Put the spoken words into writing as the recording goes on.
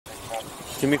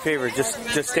Do me a favor,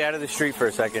 just stay out of the street for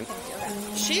a second.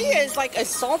 She is like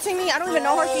assaulting me. I don't even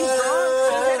know her. She's drunk.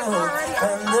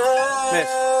 Miss,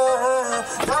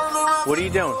 what are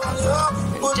you doing?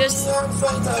 Just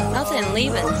nothing,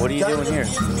 leaving. What are you doing here?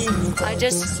 I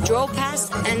just drove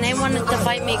past and they wanted to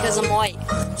fight me because I'm white.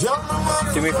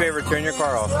 Do me a favor, turn your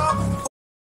car off.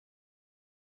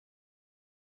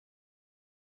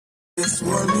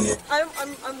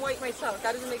 I'm white myself.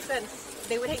 That doesn't make sense.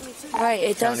 They would hate me too. Right,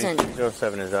 it doesn't. County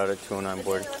 07 is out at 209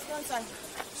 Borden.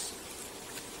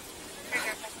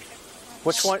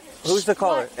 Which one? Who's the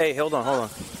caller? Hey, hold on.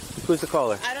 Who's the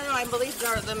caller? I don't know. I believe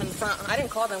there are them in front. I didn't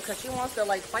call them because she wants to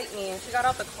like fight me, and she got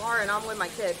out the car, and I'm with my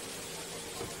kid.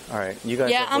 All right, you guys.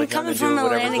 Yeah, I'm coming from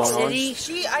Atlantic City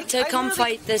to come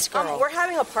fight this girl. We're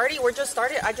having a party. We're just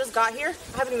started. I just got here.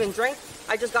 I haven't even drank.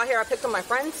 I just got here. I picked up my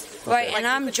friends. Right, and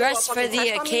I'm dressed for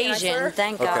the occasion.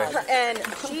 Thank God. And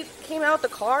she came out the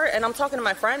car, and I'm talking to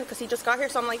my friend because he just got here.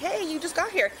 So I'm like, "Hey, you just got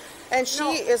here," and she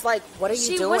is like, "What are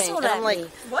you doing?" She whistled at me.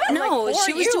 What? No,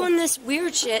 she was doing this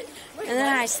weird shit, and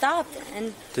then I stopped.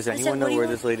 And does anyone know where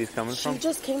this lady's coming from? She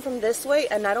just came from this way,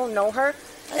 and I don't know her.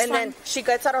 And then she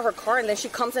gets out of her car, and then she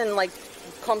comes in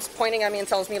comes pointing at me and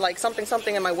tells me like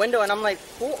something in my window, and I'm like,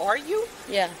 "Who are you?"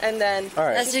 Yeah. And then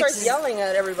she starts yelling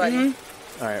at everybody.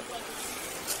 All right.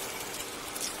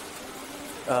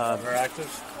 No longer active?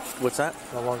 What's that?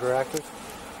 No longer active?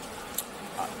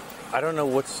 I don't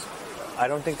know I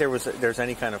don't think there's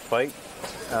any kind of fight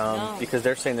because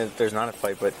they're saying that there's not a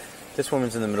fight, but this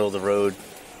woman's in the middle of the road.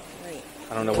 Right.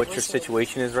 I don't know what your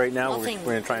situation is right now. We're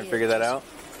going to try and figure that out.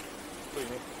 What do you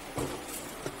need?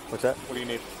 What's that? What do you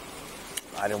need?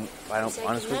 I don't honestly,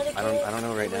 I don't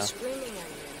know right now.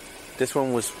 This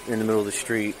one was in the middle of the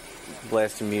street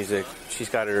blasting music. She's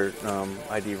got her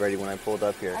ID ready when I pulled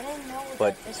up here.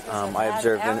 But I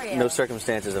observed no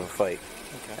circumstances of a fight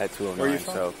at 209. Where are you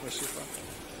from? So. Where's she from?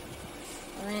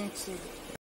 Atlantic City.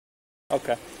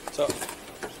 Okay. So.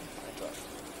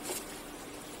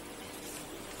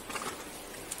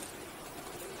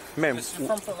 Ma'am.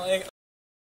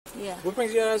 Yeah. What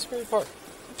brings you out of Asbury Park?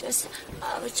 Just,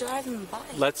 I was driving by.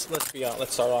 Let's be honest.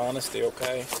 Let's start honesty,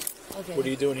 okay? Okay. What are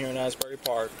you doing here in Asbury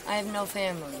Park? I have no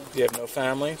family. You have no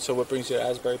family, so what brings you to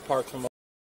Asbury Park from?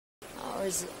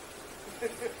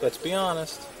 Let's be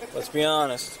honest. Let's be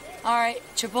honest. All right,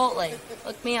 Chipotle.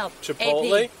 Look me up.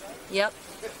 Chipotle? AP. Yep.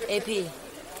 AP. You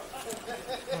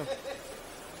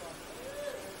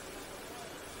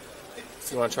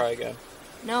want to try again?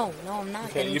 No, I'm not.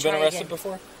 Okay, you've been arrested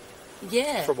before?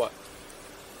 Yeah. For what?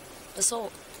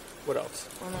 Assault. What else?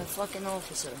 On a fucking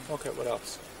officer. Okay, what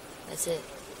else? That's it.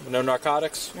 No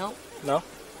narcotics? Nope. No?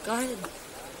 Go ahead.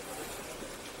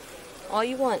 All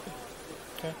you want.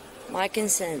 Okay. My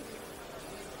consent.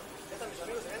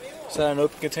 Is that an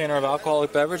open container of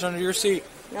alcoholic beverage under your seat?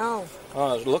 No.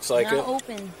 Oh, it looks like Not it.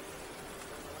 open.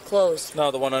 Closed.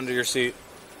 No, the one under your seat.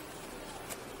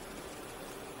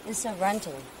 It's a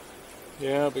rental.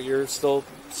 Yeah, but you're still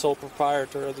sole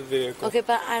proprietor of the vehicle. Okay,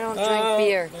 but I don't drink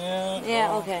beer.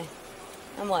 Yeah. Okay.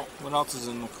 And what? What else is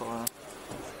in the car?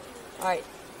 All right.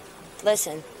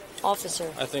 Listen,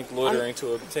 officer. I think loitering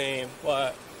to obtain.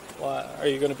 What? Are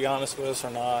you going to be honest with us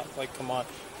or not? Like, come on.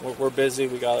 We're busy.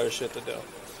 We got other shit to do.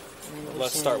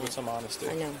 Let's start with some honesty.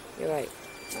 I know. You're right.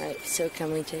 All right. So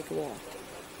can we take a walk?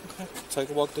 Okay. Take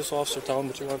a walk with this officer. Tell him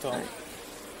what you want to tell him.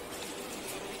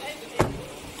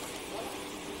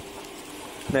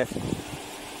 Miss.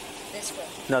 This way.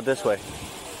 No, this way. I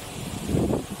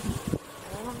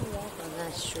don't want to walk on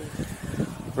that street.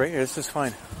 Right here. This is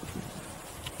fine.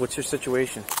 What's your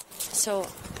situation? So,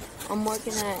 I'm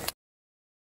working at,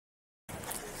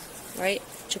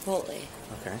 Chipotle.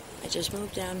 Okay. I just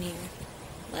moved down here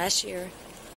last year.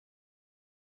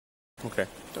 Okay.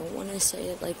 Don't want to say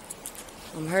it like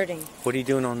I'm hurting. What are you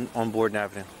doing on Borden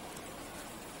Avenue?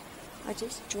 I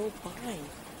just drove by.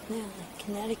 Yeah,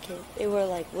 Connecticut. They were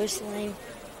whistling.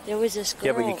 There was this girl.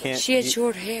 Yeah, but you can't. She had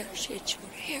short hair.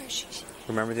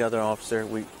 Remember the other officer?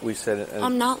 We said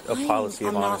I'm not a lying. policy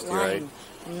of honesty, right?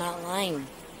 I'm not lying.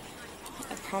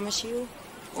 I promise you,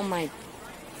 on my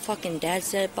fucking dad's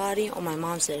dead body, on my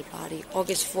mom's dead body,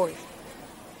 August 4th,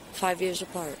 5 years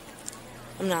apart.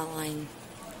 I'm not lying.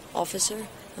 Officer,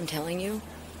 I'm telling you,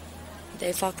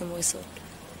 they fucking whistled.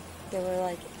 They were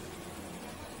like,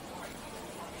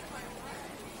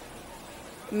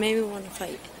 made me want to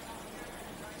fight.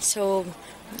 So...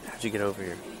 How'd you get over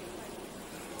here?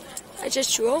 I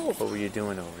just drove. What were you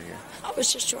doing over here? I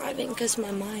was just driving because my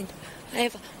mind.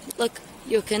 Look,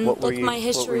 you can look my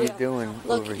history up. What were you doing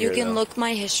over here, you can look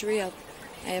my history up.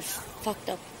 I have fucked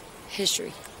up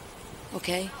history.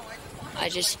 Okay? I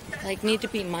just, need to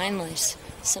be mindless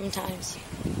sometimes.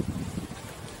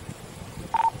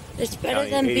 It's better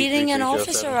than beating an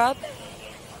officer up.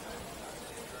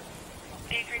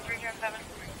 83307.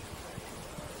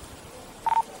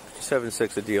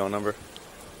 76 a DO number.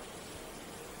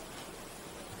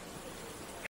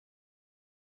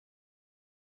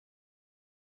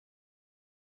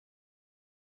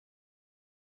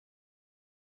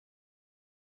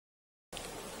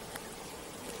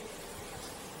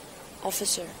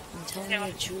 Officer, I'm telling you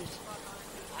the truth.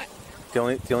 The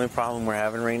only problem we're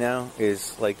having right now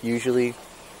is, like, usually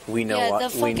we know what. Yeah,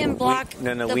 the fucking block.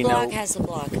 The block has the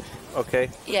block. Okay.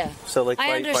 Yeah. So, like,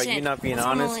 by you not being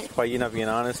honest,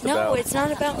 no, about. No, it's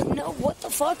not about. No, what the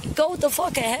fuck? Go the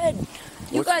fuck ahead.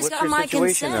 You guys got my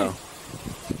consent. Though?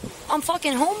 I'm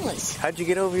fucking homeless. How'd you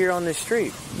get over here on this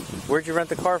street? Where'd you rent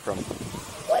the car from?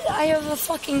 What? I have a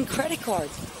fucking credit card.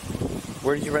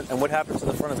 Where did you rent? And what happened to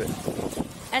the front of it?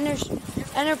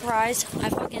 Enterprise. I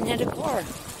fucking hit a car.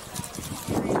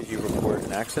 Did you report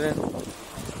an accident?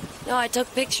 No, I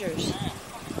took pictures.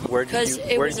 Where did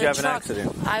you have an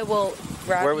accident? I will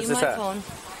grab you my phone.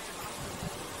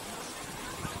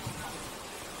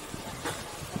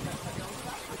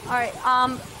 All right.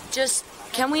 Just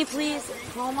can we please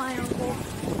call my uncle?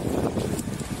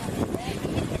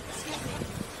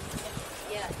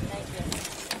 Yeah, thank you.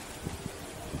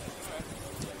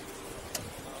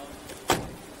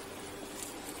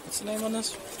 What's the name on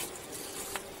this?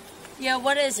 Yeah,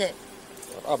 what is it?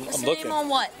 I'm What's the looking. name on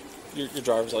what? Your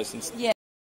driver's license. Yeah.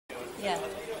 Yeah.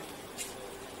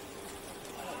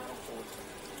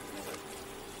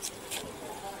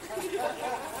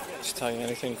 Just tell you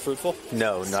anything fruitful?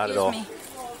 No, not at all.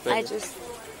 Excuse me. I just.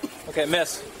 Okay,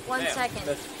 miss. One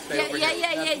second. Yeah.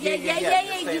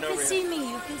 You can see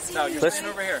me. You can see me. No, you're staying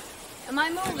over here. Am I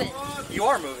moving? You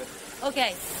are moving.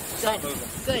 Okay. Good.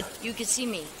 Good. You can see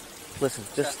me. Listen,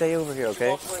 just stay over here,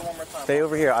 okay? Stay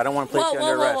over here. I don't want to place you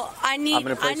under arrest. I'm going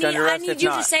to place you under arrest. I need you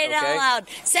to say it out loud.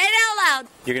 Say it out loud.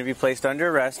 You're going to be placed under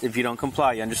arrest if you don't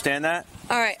comply. You understand that?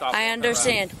 All right. I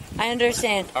understand. I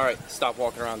understand. All right. Stop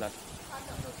walking around then.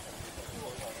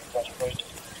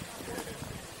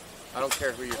 I don't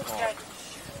care who you're calling.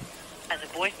 As a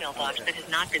voicemail box that has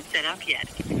not been set up yet.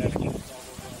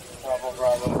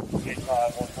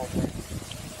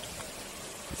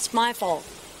 It's my fault.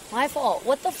 My fault.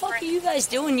 What the fuck are you guys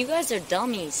doing? You guys are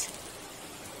dummies.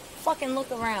 Fucking look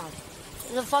around.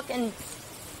 There's a fucking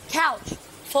couch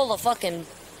full of fucking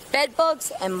bed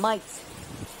bugs and mice.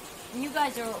 And you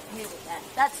guys are okay with that.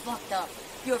 That's fucked up.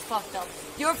 You're fucked up.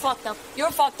 You're fucked up.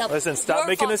 You're fucked up. Listen, stop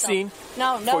making a scene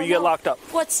before you get locked up.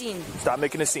 What scene? Stop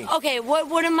making a scene. Okay,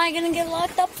 what am I gonna get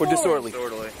locked up for? For disorderly.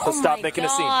 So stop making a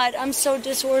scene. Oh my God, I'm so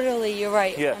disorderly. You're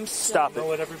right. Yeah, stop it. You know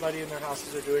what everybody in their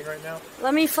houses are doing right now?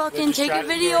 Let me fucking take a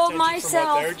video of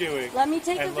myself. What they're doing. Let me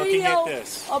take a video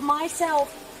of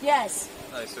myself. Yes.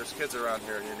 Nice. There's kids around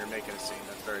here, and you're making a scene.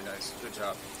 That's very nice. Good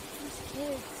job.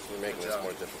 Kids. You're making this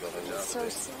more difficult. Good job. So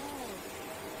sad.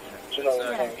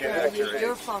 Yeah,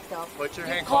 you're fucked up. Put your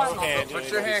hand closer. Put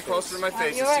your hand closer to my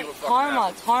face and see what fucking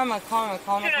happens. Karma.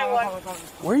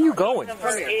 Where are you going?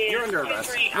 You're under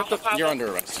arrest. You're under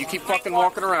arrest. You keep fucking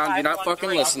walking around. You're not fucking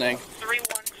listening.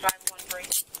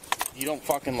 31513. You don't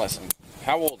fucking listen.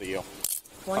 How old are you?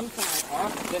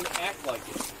 25. Then act like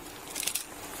it.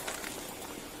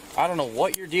 I don't know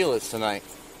what your deal is tonight.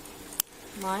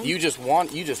 Mine? You just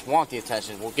want the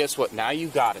attention. Well, guess what? Now you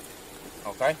got it.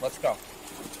 Okay, let's go.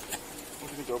 We're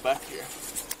gonna go back here.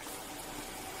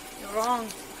 You're wrong.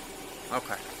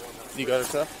 Okay. You got it,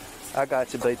 sir? I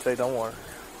got you, baby. Don't worry.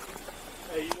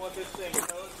 Hey, you want this thing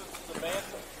closed? This is a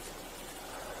mansion?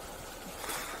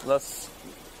 Let's.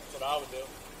 That's what I would do.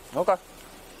 Okay.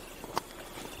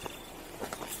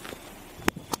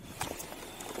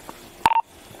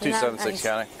 You're not 276 nice.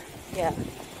 County. Yeah.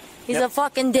 He's a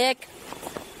fucking dick.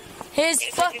 His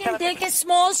fucking dick is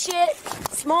small shit.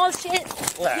 Small shit.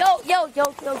 Relax. Yo.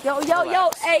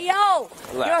 Hey, yo.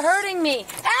 Relax. You're hurting me.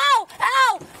 Ow.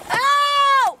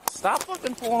 Stop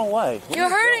fucking pulling away. You're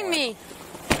hurting me.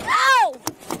 Ow.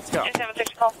 Let's go.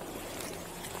 276 call.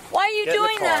 Why are you Get in the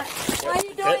doing car. that? Why are you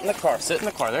Sit doing in the car. Sit in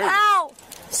the car. There you go. Ow.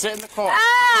 Sit in the car.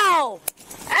 Ow.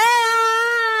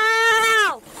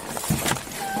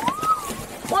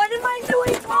 What am I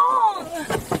doing wrong?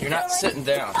 You're not sitting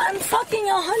down. I'm fucking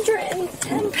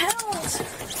 110 pounds.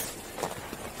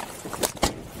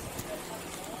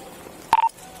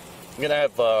 I'm gonna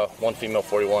have one female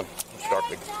 41.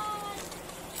 Sharpie.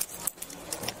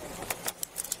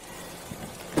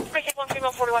 Precinct 1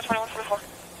 female 41 21 44.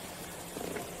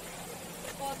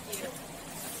 Fuck you.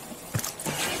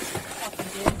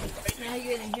 Now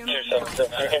you're gonna hear me. You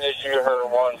can issue her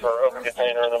one for open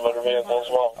container in the motor vehicle as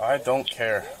well. I don't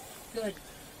care. Good.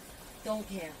 Don't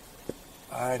care.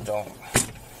 I don't.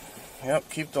 Yep,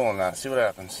 keep doing that. See what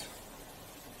happens.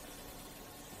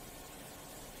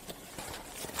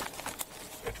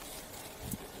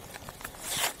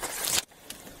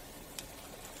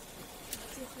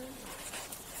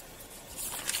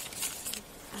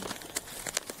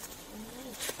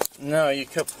 No, you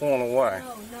kept pulling away.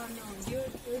 No. You're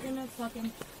gonna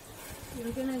fucking...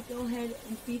 You're gonna go ahead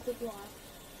and beat the block.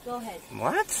 Go ahead.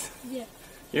 What? Yeah.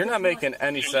 You're not making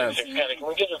any sense. Can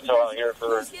we get a tow out here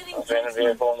for an abandoned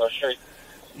vehicle on the street?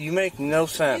 You make no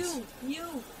sense.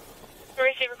 You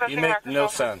make no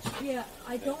sense. Yeah,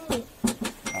 I don't.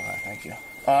 Alright, thank you.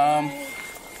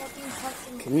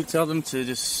 Can you tell them to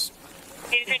just...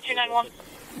 83291.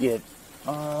 Yeah.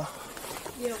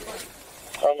 Yeah, what?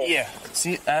 Yeah.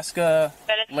 See, ask lady out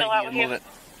a with little bit.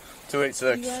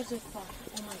 286. You guys are fucked.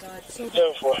 Oh my god. So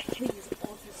please,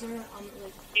 officer, I'm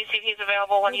like... You see if he's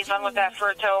available when he's done with that for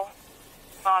a tow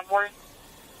on board.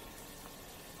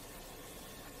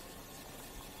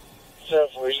 So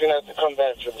he's going to have to come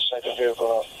back for the second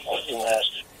vehicle he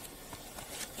asked.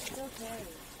 It's okay.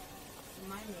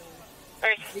 My name.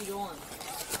 Alright. Be going.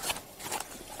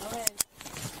 Go ahead.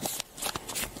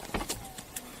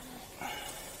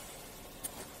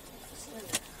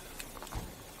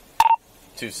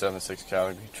 276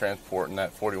 Cali, transporting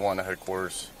that 41 to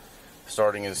headquarters.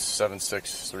 Starting is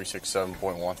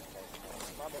 76367.1.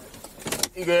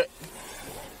 You good?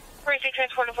 46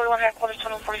 transport to 41 headquarters,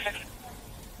 2146.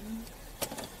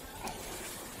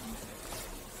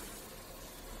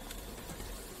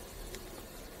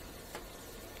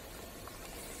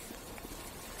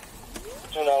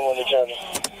 So now when they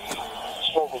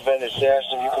spoke with Bennett, they asked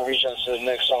if you could reach out to the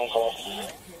next phone call.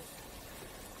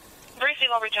 Briefly,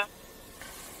 I'll reach out.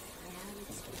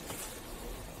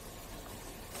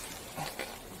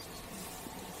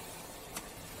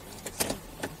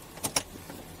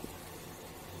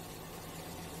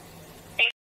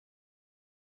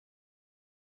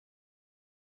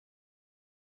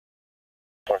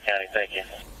 Park County, thank you.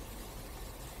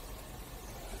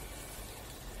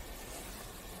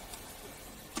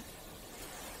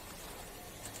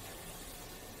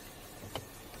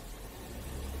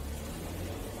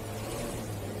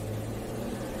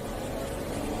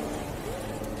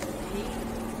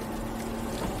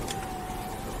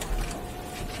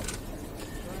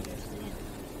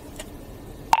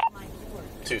 My Lord.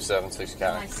 276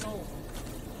 County. My soul.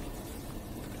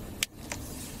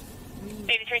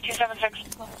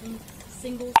 83276. Fucking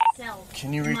single cell.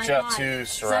 Can you in reach my out eye. to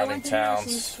So I surrounding went to nursing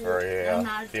towns school. for I'm a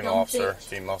not female dumb officer, bitch.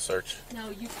 female search? No,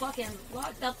 you fucking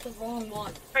locked up the wrong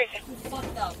one. Crazy. You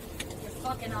fucked up. You're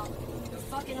fucking up. You're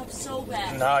fucking up so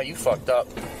bad. Nah, you fucked up.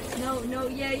 No,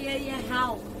 yeah.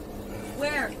 How?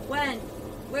 Where? When?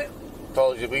 Where?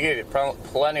 Told you, we gave you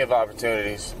plenty of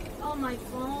opportunities. Oh, my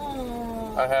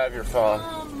phone. I have your phone.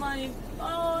 Oh,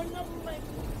 no,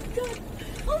 my God.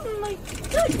 Oh, my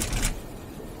God.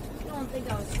 You don't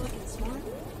think I was fucking smart?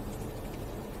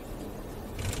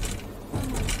 Oh,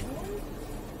 my phone?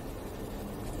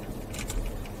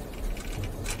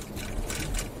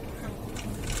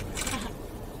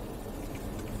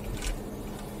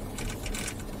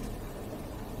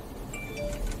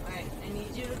 Alright, I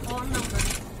need you to call a number.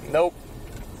 Nope.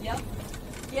 Yep.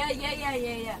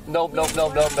 Yeah. Nope.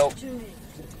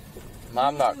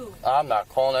 I'm not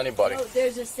calling anybody. No,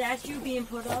 there's a statue being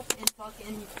put up in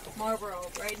fucking Marlboro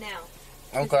right now.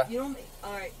 Okay. You don't.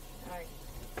 All right.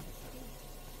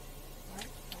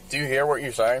 Do you hear what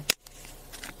you're saying?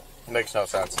 Makes no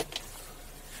sense.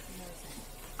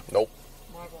 Nope.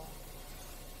 Marlboro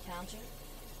Township.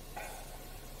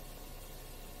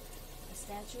 A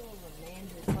statue of a man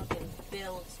who fucking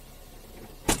builds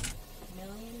 $1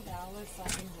 million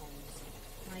fucking homes.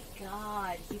 My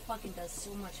God, he fucking does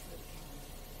so much for the county.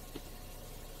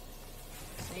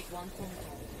 Make one phone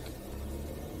call.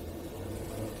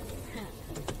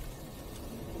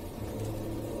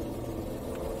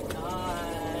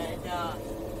 God.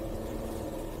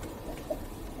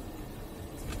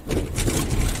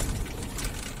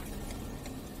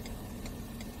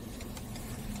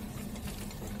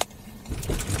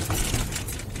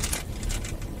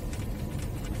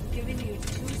 Giving you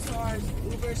 2 stars.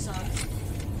 Uber sucks.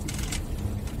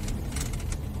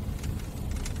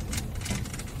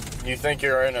 You think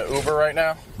you're in an Uber right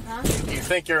now? Huh? You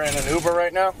think you're in an Uber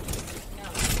right now? No.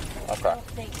 Okay. I don't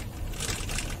think.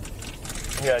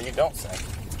 Yeah, you don't think.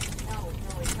 No,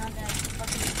 it's not that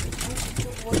fucking. Don't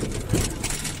put words in my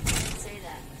mouth. I didn't say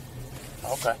that.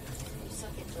 Okay. You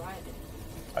suck at driving.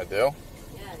 I do?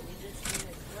 Yeah, you just made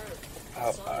a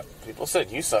curve. People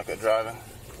said you suck at driving.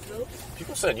 Who?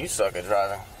 People said you suck at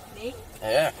driving. Me?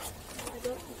 Yeah. I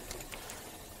don't.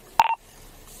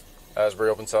 Asbury,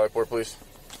 open Sallyport, please.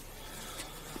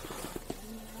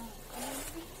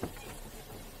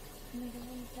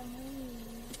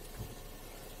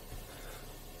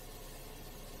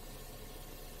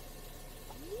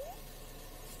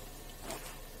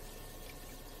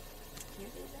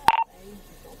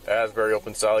 Asbury,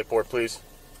 open Sally Port, please.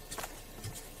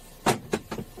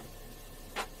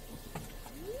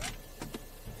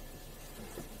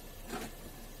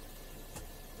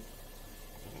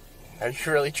 Are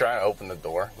you really trying to open the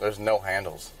door? There's no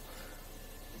handles.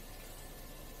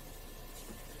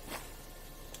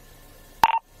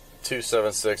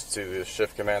 (276) to the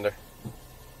shift commander.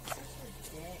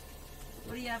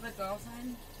 What, do you have a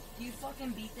girlfriend? Do you fucking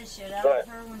beat the shit out of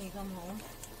her when you come home?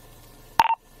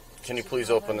 Can you please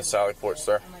open the Sally Port,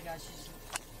 sir? Oh my gosh,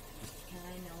 can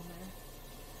I know her?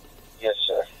 Yes,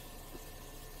 sir.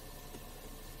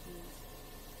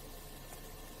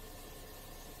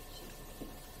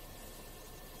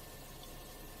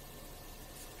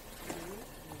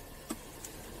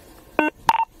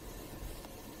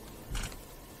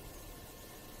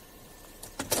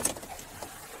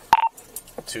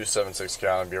 (276)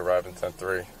 Callan, be arrived in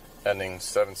 10-3, ending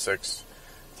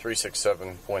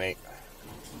 76367.8.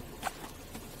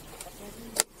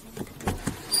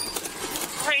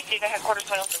 Receive the headquarters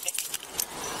 1250.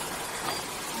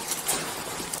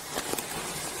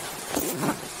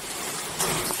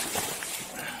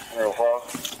 Real far.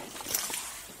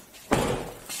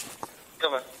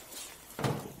 Come on.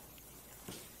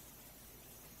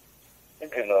 You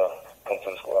can come to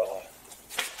the squad line.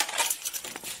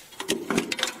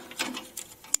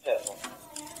 Yes.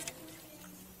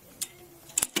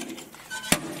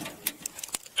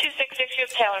 266, you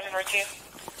have Taylor's in route 2.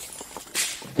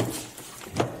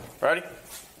 Ready?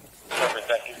 Perfect,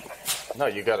 thank you. No,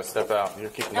 you gotta step out. You're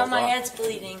keeping No, those my on. head's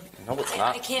bleeding. No, it's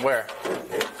not. I can't. Where?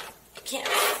 I can't.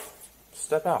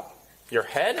 Step out. Your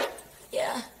head?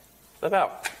 Yeah. Step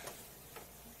out.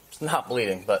 It's not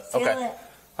bleeding, but Feel okay. it.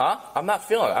 Huh? I'm not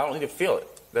feeling it. I don't need to feel it.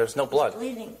 There's no blood. It's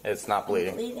bleeding. It's not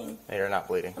bleeding. I'm bleeding. Hey, you're not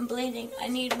bleeding. I'm bleeding. I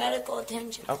need medical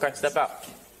attention. Okay, step out.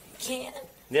 Can't.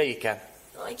 Yeah, you can.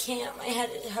 No, I can't. My head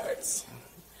hurts.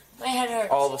 My head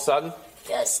hurts. All of a sudden?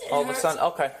 Yes, it All hurts. of a sudden?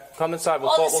 Okay. Come inside. We'll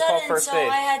All call of a sudden, first so aid.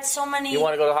 I had so many. You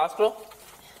want to go to the hospital?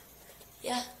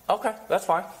 Yeah. Okay, that's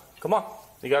fine. Come on.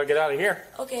 You gotta get out of here.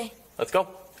 Okay. Let's go.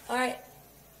 All right.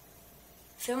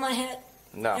 Feel my head.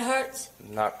 No. It hurts.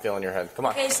 Not feeling your head. Come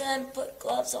on. Okay, so then put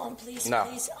gloves on, please. No.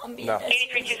 Please. I'm being No. desperate.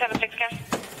 83276, Cam.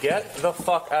 Get the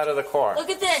fuck out of the car. Look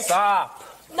at this. Stop.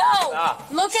 No.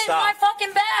 Stop. Look at Stop. my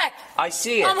fucking back. I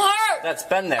see it. I'm hurt. That's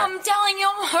been there. I'm telling you,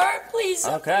 I'm hurt. Please.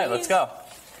 Okay, please. let's go.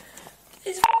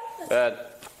 Please. Good.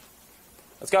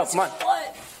 Let's go. Come on.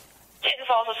 What? Titans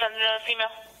also send a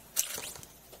female.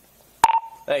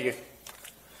 Thank you.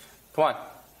 Come on.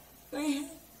 My head.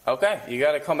 Okay, you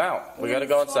gotta come out. We gotta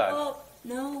go inside. Up.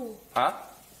 No. Huh?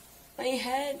 My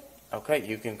head. Okay,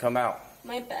 you can come out.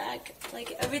 My back.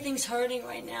 Like, everything's hurting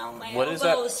right now. My What is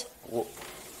elbows. that?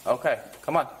 Okay,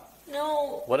 come on.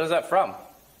 No. What is that from?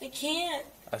 I can't.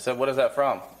 I said, what is that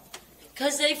from?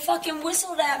 Because they fucking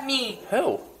whistled at me.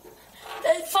 Who?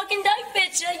 That fucking dyke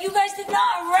bitch that you guys did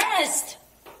not arrest.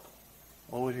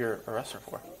 What would you arrest her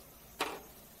for?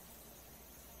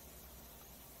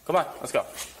 Come on, let's go.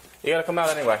 You gotta come out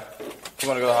anyway. You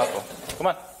wanna go to the hospital. Come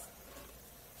on.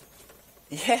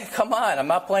 Yeah, come on. I'm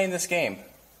not playing this game.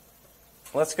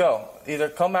 Let's go. Either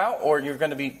come out or you're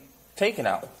gonna be taken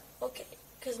out. Okay,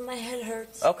 because my head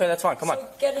hurts. Okay, that's fine. Come on. So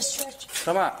get a stretcher.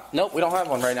 Come on. Nope, we don't have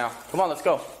one right now. Come on, let's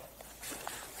go.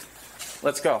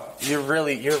 Let's go. You're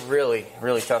really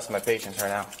testing my patience right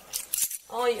now.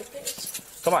 Oh, you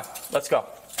bitch. Come on, let's go.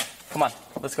 Come on,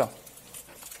 let's go.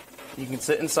 You can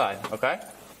sit inside, okay?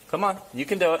 Come on, you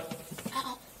can do it.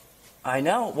 Ow. I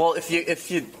know. Well, if you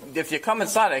come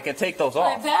inside, I can take those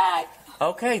My off. back.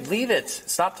 Okay, leave it.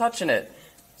 Stop touching it.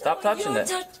 Stop touching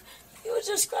it. You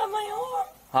just grabbed my arm.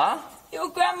 Huh?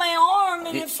 You grabbed my arm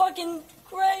and it fucking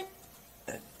grabbed.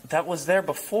 That was there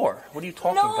before. What are you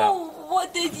talking about? No,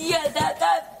 what did? Yeah,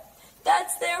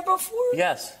 that's there before.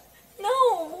 Yes.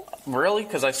 No. Really?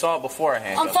 Because I saw it before I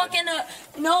handcuffed I'm it. fucking.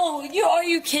 No, are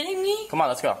you kidding me? Come on,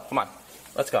 let's go. Come on.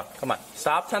 Let's go. Come on.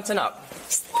 Stop tensing up.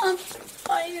 Stop.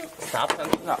 Are you? Stop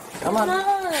tensing up. Come on.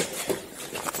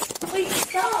 Wait,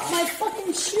 stop! My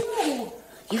fucking shoe.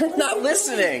 You're not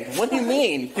listening. What do you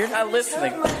mean? You're not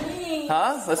listening. Hurt my knee.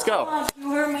 Huh? Let's go. Stop,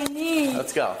 you hurt my knee.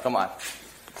 Let's go. Come on.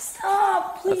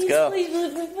 Stop, please, Let's go.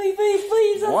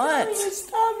 please. I'm What? telling you,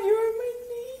 stop. You hurt my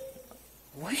knee.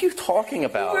 What are you talking You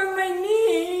about? hurt my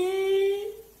knee.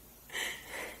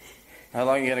 How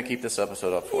long are you going to keep this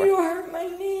episode up for? You hurt my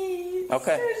knee.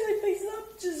 Okay. Seriously, please stop.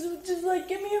 Just like,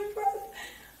 give me a breath.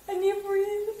 I need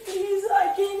breathing, please.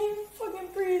 I can't even fucking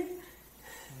breathe.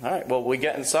 All right. Well, we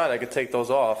get inside. I could take those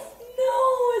off.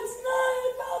 No, it's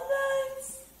not about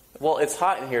that. Well, it's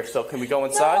hot in here, so can we go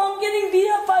inside? No, I'm getting beat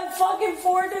up by fucking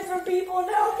 4 different people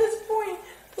now at this point.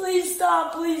 Please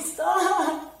stop, please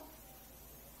stop.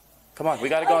 Come on, we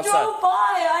gotta go I inside. drove by.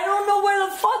 I don't know where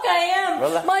the fuck I am.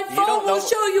 My phone will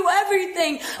show you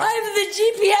everything. I have the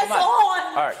GPS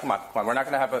on. All right, come on. We're not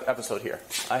gonna have an episode here.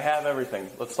 I have everything.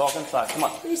 Let's talk inside. Come on.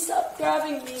 Please stop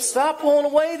grabbing me. Stop pulling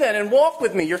away then and walk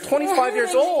with me. You're 25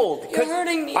 years old. You're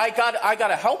hurting me. I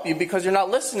gotta help you because you're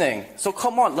not listening. So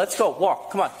come on, let's go.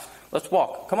 Walk. Come on. Let's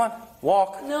walk. Come on.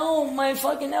 Walk. No, my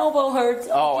fucking elbow hurts.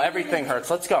 Oh, everything hurts.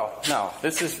 Let's go. No,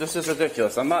 this is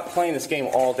ridiculous. I'm not playing this game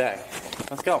all day.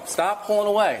 Let's go. Stop pulling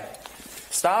away.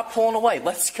 Stop pulling away.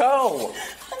 Let's go.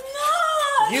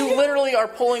 I'm not. You literally are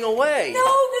pulling away. No,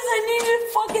 because I need to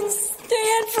fucking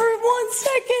stand for 1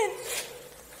 second.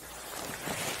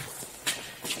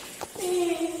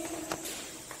 Please.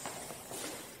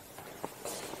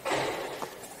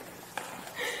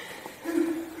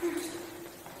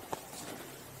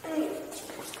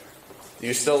 Do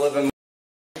you still live in...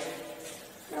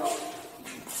 No.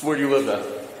 Where do you live then?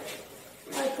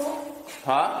 My car.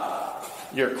 Huh?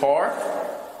 Your car?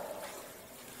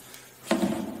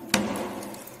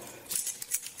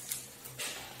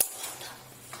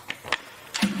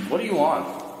 What are you on?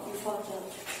 You fucked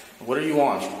up. What are you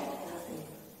on? Nothing.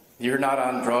 You're not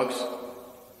on drugs?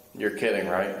 You're kidding,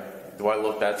 right? Do I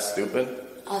look that stupid?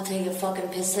 I'll take a fucking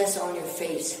piss test on your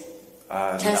face.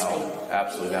 Test me.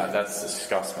 Absolutely not. That's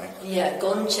disgusting. Yeah,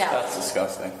 golden shower. That's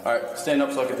disgusting. All right, stand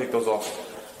up so I can take those off.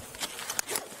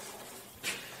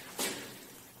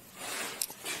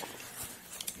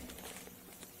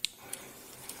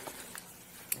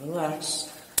 Relax.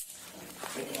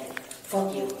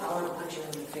 Fuck you. I want to punch you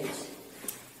in your face.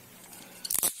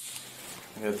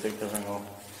 I'm gonna take the ring off.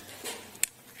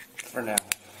 For now.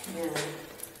 Yeah.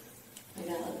 I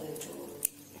got a little tool.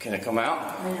 Can it come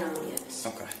out? I know, yes.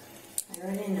 Okay. I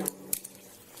already know.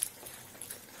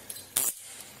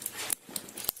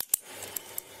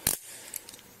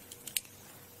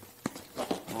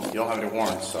 Well, you don't have any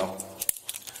warrants, so.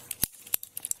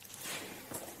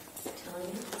 Tell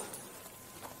you.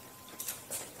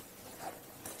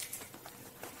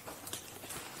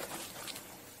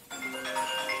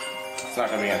 It's not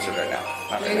gonna be answered right now.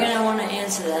 Not You're right gonna now. want to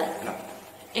answer that. No.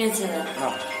 Answer that.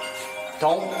 No.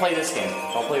 Don't play this game.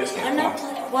 Don't play this game. I'm not Come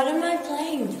on. playing. What am I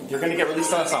playing? You're gonna get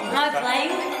released on a summons. Am I okay?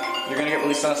 playing? You're gonna get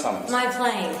released on a summons. Am I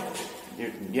playing?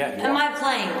 You Am are. I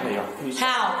playing? Yeah, you are. Can you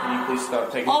How? Can you please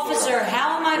start taking Officer, the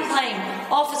how am I Please. playing?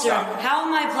 Officer, Stop. how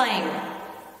am I playing?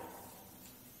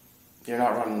 You're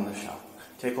not running the show.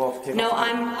 Take off. Take No, off.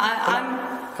 I'm.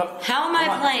 Come, How am I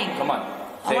come on. playing? Come on.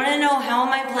 I want to know how am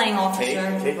I playing,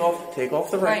 officer? Take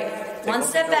off the ring. Right. Take One off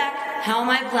step the back. How am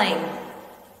I playing?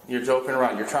 You're joking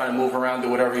around. You're trying to move around, do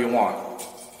whatever you want.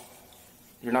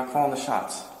 You're not calling the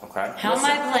shots, okay? How am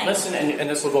I playing? Listen, and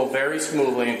this will go very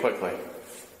smoothly and quickly.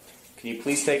 Can you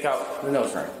please take out the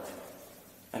nose ring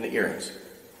and the earrings?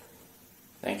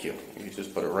 Thank you. You can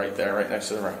just put it right there, right next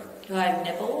to the ring. Do I have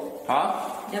nipple?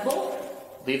 Huh? Nipple?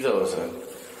 Leave those in.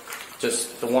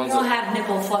 Just the ones I don't that... have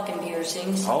nipple fucking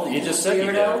piercings. Oh, you just said you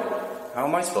did. Weirdo. How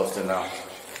am I supposed to know?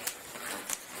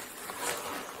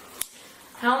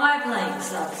 How am I playing,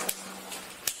 subs?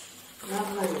 I'm not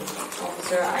playing,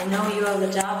 officer. I know you have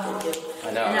a job to do.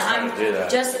 I know, And I was trying I'm to do that.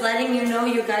 just letting you know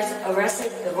you guys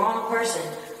arrested the wrong person.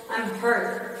 I'm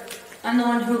hurt. I'm the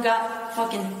one who got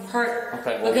fucking hurt.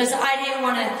 Okay, well- Because I didn't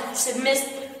want to submit.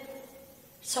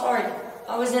 Sorry.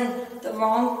 I was in the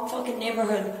wrong fucking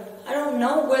neighborhood. I don't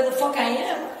know where the fuck I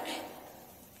am.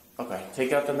 Okay,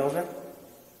 take out the nose ring.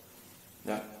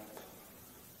 Yeah.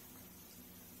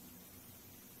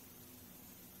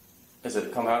 Is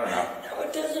it come out or not? No,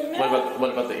 it doesn't matter.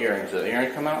 What about the earrings? Did the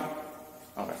earrings come out?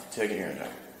 Okay, take the earrings out.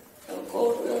 Real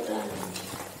gold, real diamond.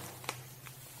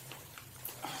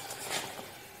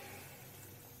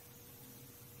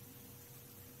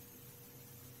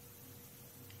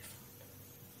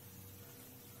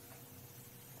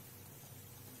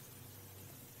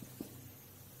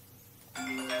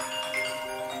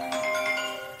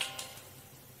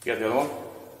 You got the other one?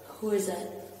 Who is that?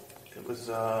 It was,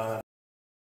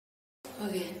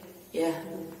 Okay. Yeah.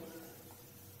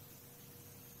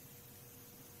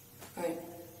 Alright.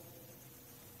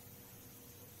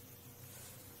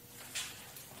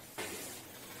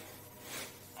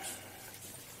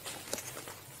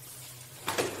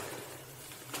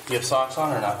 you have socks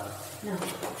on or not? No.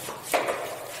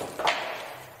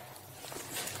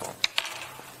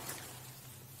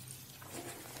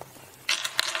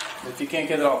 If you can't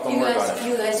get it off, don't worry about it.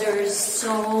 You guys are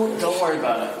so... Don't worry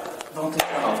about it. Don't take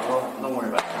it off. Don't worry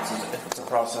about it. It's a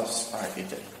process. All right, you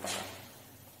did. Okay.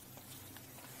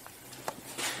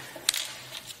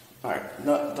 All right.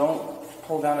 No, don't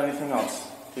pull down anything else.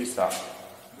 Please stop.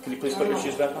 Can you please put your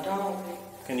shoes back on? Don't.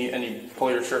 Can you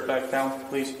pull your shirt back down,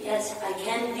 please? Yes, I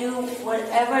can do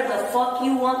whatever the fuck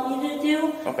you want me to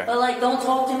do. Okay. But like, don't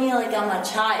talk to me like I'm a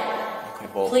child. Okay,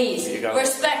 well, Please, you got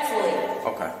respectfully.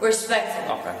 Okay.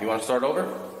 Respectfully. Okay. You want to start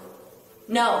over?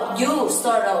 No, you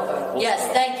start over. We'll yes,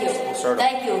 start thank over. you. We'll start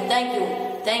Thank you, thank you,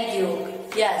 thank you.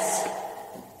 Yes.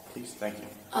 Please, thank you.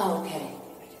 Oh, okay.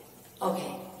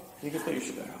 Okay. You can put your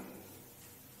shirt back on.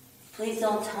 Please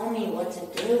don't tell me what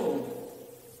to do.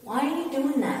 Why are you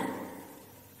doing that?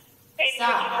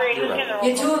 Stop. You're right.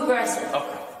 You're too aggressive.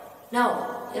 Okay.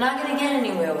 No, you're not gonna get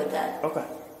anywhere with that. Okay.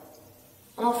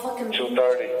 I'm a fucking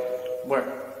 2:30. Where?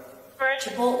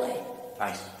 Chipotle.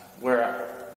 Nice. Where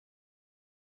at?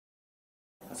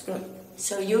 That's good.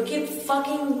 So you keep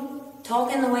fucking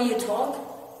talking the way you talk,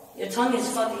 your tongue is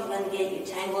fucking gonna get you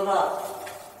tangled up.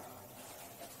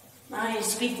 Not how you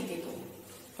speak to people.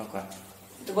 Okay.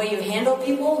 The way you handle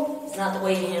people is not the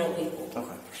way you handle people.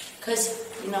 Okay. Because,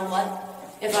 you know what?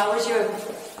 If I was your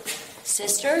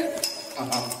sister...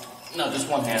 No, just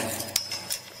one hand.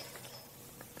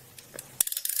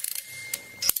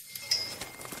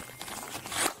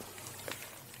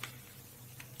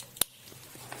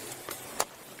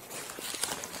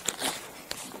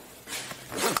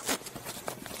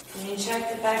 When you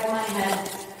check the back of my head,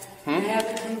 I have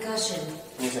a concussion.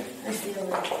 Let me see. I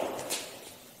feel it.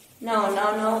 No,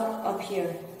 up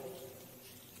here.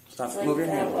 Stop. It's like Move your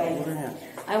that hand. way. Move your hand.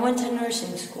 I went to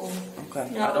nursing school. Okay.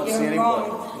 No, I don't you're see any wrong.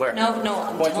 blood. Where? No,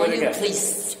 I'm Point to telling it you, again.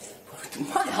 please.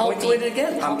 What? Help Point to me. it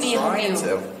again. Help I'm me, help trying you.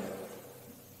 to.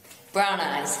 Brown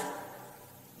eyes.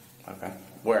 Okay.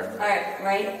 Where? Alright,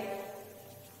 right?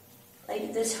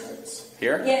 Like, this hurts.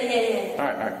 Here? Yeah. All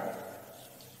right.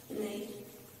 And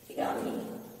they got me.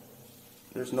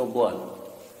 There's no blood.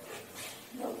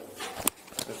 Nope.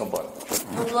 There's no blood.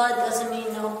 No blood doesn't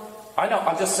mean no. I know.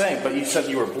 I'm just saying. But you said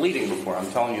you were bleeding before. I'm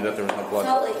telling you that there was no blood.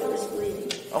 Felt like it was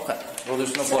bleeding. Okay. Well,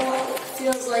 there's no So blood. it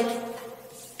feels like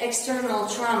external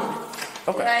trauma.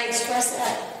 Okay. Did I express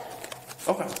that?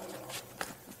 Okay.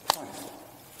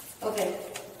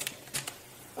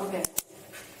 Okay.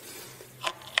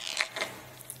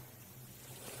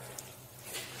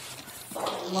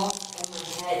 Fucking lump on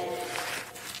my head.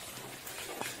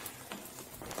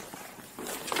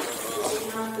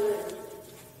 It's not good.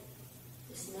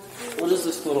 It's not good. What is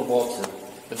this little ball to?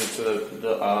 Is it to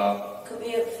the Could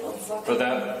be a fucking... for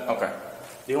that? Okay.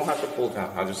 You don't have to pull it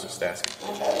down. I'll just ask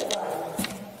you. My belly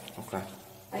button. Okay.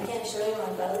 I can't show you my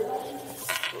belly button.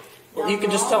 Well, you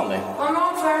can just tell me. I'm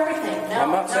wrong for everything. No,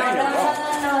 I'm not saying you're wrong.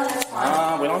 No, that's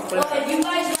fine. We don't play Look, that. if you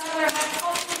guys rather have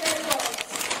fucking dead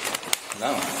dogs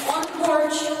No. on the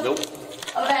porch Nope.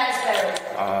 of Asbury.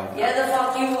 Yeah, the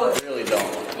fuck you would. Really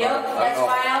don't. Yep, that's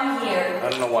why I'm here. I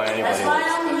don't know why anybody That's why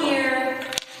would. I'm here.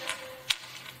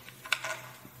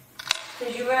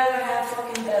 Because you rather have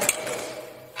fucking dead dogs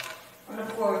on the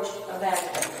porch of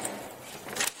Asbury.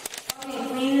 Okay,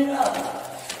 clean it up.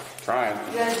 Trying.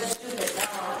 You guys are stupid.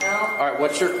 No. All right.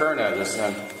 What's your current address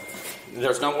then?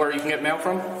 There's nowhere you can get mail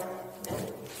from?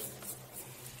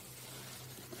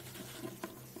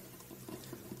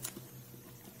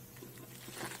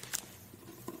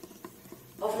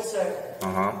 Officer,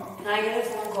 Uh-huh. can I get a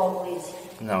phone call, please?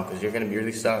 No, because you're going to be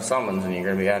released on a summons and you're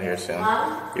going to be out of here soon.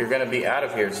 Huh? You're going to be out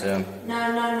of here soon. No.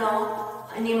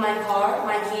 I need my car,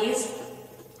 my keys,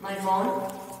 my phone,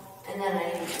 and then I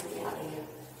need to be out of here.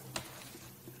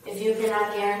 If you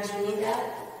cannot guarantee me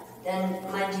that, then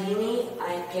my genie,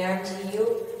 I guarantee you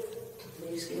to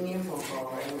please give me a phone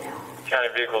call right now. County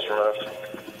vehicles removed.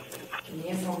 Give me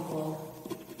a phone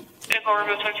call. Vehicle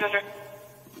removed, 2200.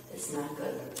 It's not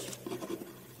good.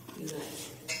 You guys.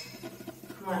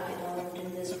 Come on, I don't want to do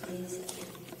this, please.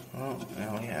 Oh,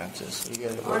 well, yeah, just, you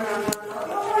got to Oh, no.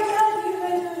 Oh my god, you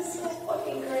guys are so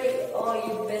fucking great. Oh,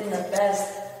 you've been the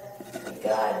best. My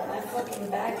god, my fucking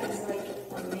back is like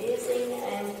amazing,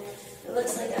 and it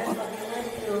looks like I fucking went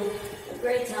through a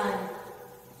great time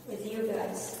with you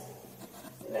guys.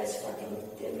 You guys fucking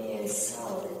did me a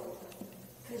solid.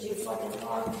 Because you fucking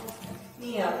locked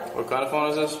me up. What kind of phone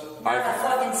is this? Not a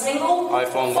fucking single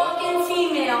iPhone what? fucking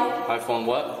female. iPhone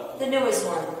what? The newest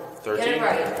one. 13? Get it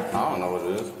right. I don't know what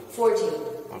it is. 14.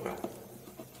 Okay.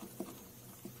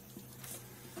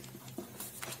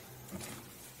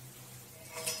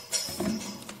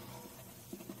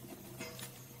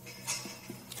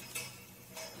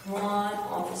 Come on,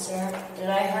 officer. Did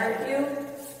I hurt you?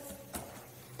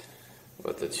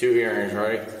 But the 2 earrings,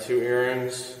 right? 2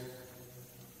 earrings.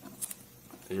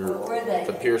 What were they?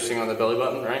 The piercing on the belly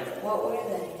button, right? What were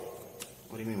they?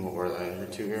 What do you mean, what were they? Your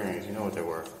 2 earrings. You know what they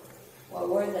were. What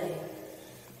were they?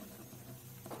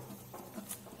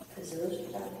 Because those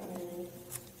are documented.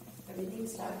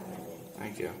 Everything's documented.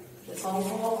 Thank you. The phone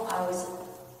call I was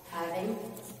having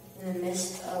in the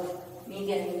midst of me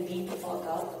getting beat the fuck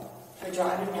up for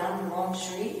driving down the wrong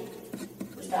street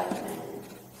was documented.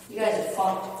 You guys are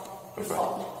fucked. You're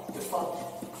fucked. You're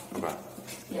fucked. Okay.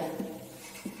 Yeah.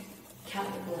 Count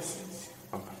your blessings.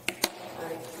 Okay.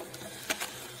 Alright.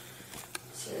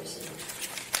 Seriously.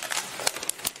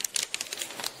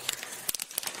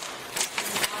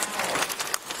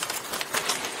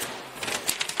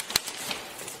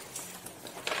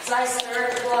 So I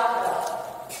stirred the block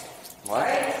up. What?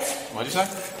 Right? What'd you say? I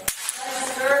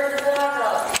stirred the block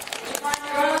up. Did you find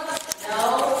your own?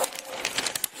 No.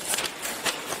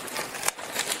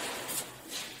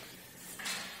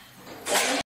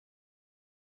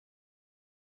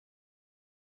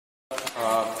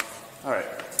 All right.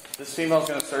 This female's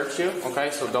gonna search you.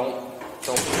 Okay, so don't be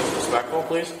disrespectful,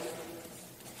 please.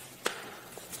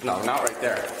 No, not right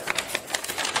there.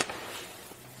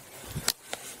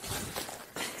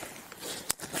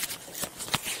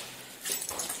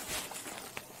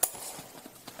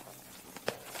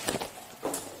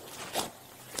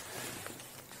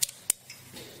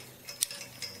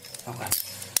 Okay.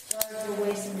 Sorry for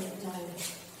wasting your time.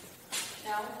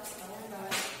 No, don't worry about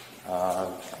it.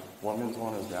 Woman's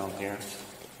one is down here.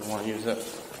 You want to use it?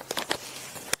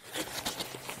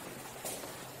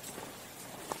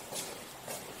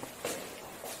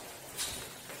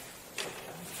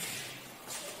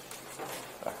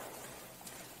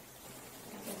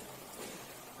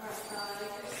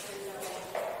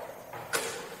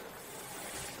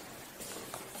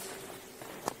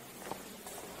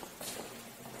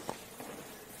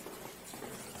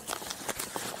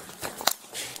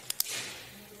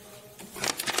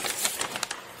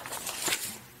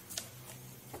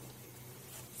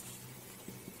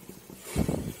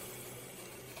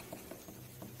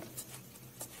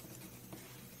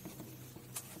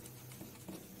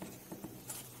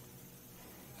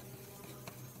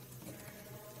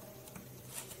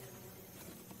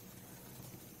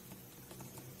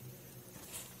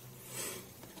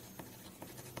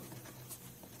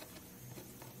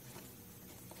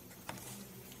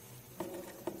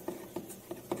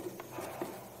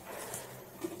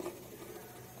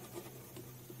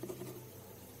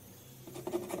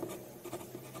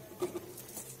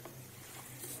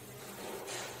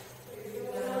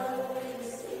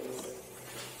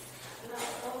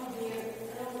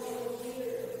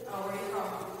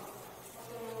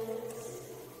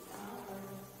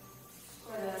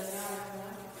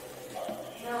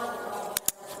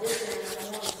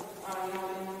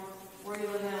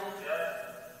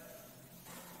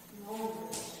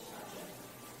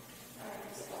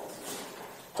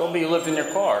 Told me you lived in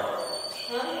your car.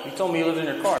 Huh? You told me you lived in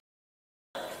your car.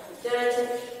 Did I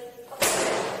take...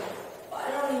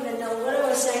 I don't even know what I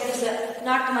was saying because it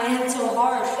knocked my head so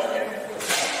hard.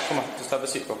 Come on, just have a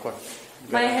seat real quick.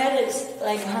 My head is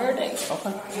like hurting.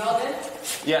 Okay. You all good?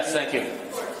 Yes, thank you.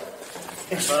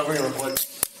 Here, slide over here real quick.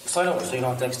 Slide over so you don't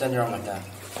have to extend your arm like that.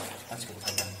 That's good.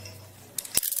 Like that.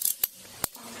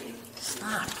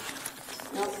 Stop.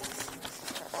 Nope.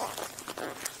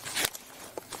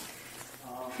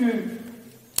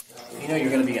 You know you're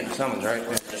going to be getting summons, right?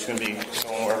 You're just going to be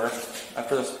going wherever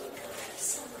after this?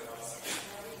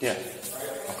 Yeah.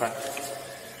 Okay.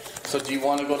 So do you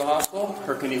want to go to the hospital,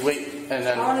 or can you wait and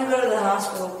then... I want to go to the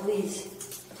hospital, please.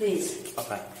 Please.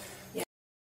 Okay. Yeah.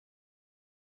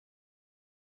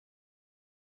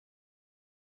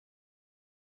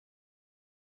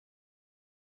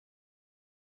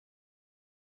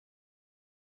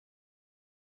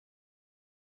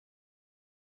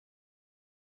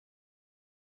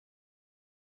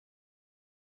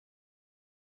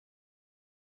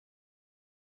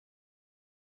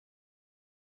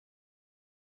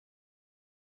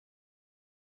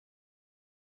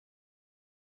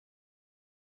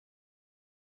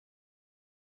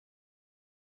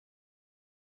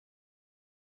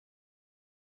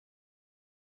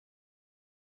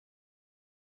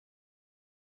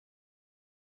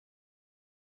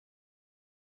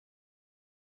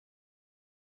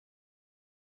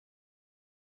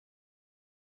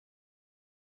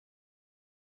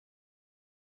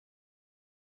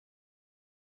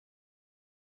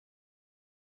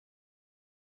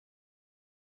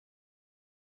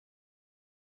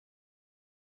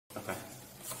 Okay.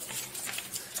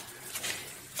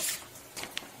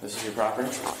 This is your property?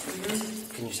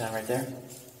 Mm-hmm. Can you sign right there?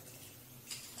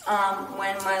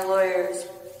 When my lawyer is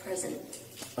present.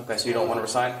 Okay, so you don't want to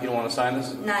sign? You don't want to sign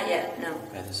this? Not yet, no.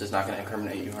 Okay, this is not going to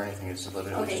incriminate you or anything. It's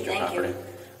literally Okay, just your thank you. property.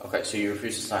 Okay, so you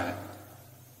refuse to sign it.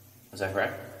 Is that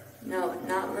correct? No,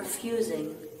 not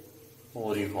refusing. Well,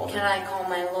 what do you call it? Can I call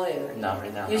my lawyer? Not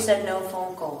right now. You said no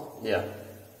phone call. Yeah.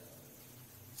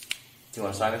 Do you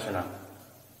want to sign this or not?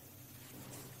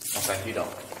 Okay, you don't.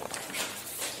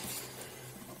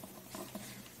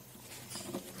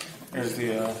 Here's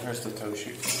the tow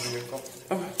sheet for the vehicle.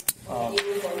 Okay.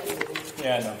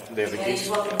 Yeah, I know. Do they have the keys?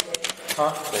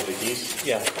 Huh? They have the keys?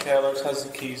 Yeah, Taylor has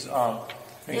the keys.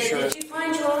 Make sure. Did you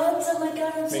find drugs? Oh my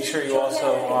god. Make sure you also.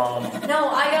 No,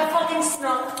 I got fucking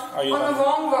snuck on the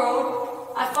wrong road.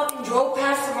 I fucking drove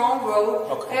past the wrong road.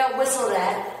 Okay. I got whistled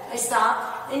at. I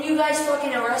stopped. And you guys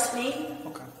fucking arrest me.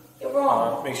 Okay. You're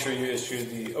wrong. Make sure you issue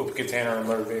the open container and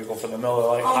motor vehicle for the Miller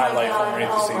Lite Oh my High Life god. underneath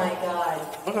the Oh seat. my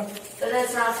god. Okay. But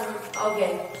that's not from.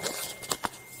 Okay.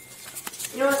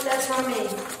 You know what? That's from me.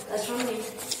 That's from me.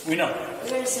 We know. I'm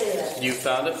gonna say that. You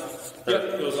found it? Yep,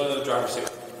 it was under the driver's seat.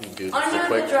 You do. Under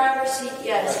quick, the driver's seat,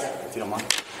 yes. if you don't mind.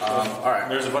 All right.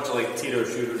 There's a bunch of like Tito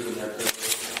shooters in there too.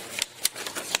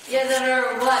 Yeah, that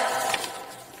are what?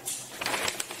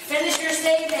 Finish your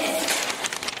statement.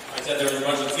 I said there was a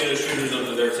bunch of Tito shooters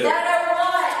under there too. That are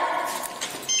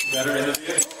what? That are in the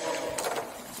vehicle.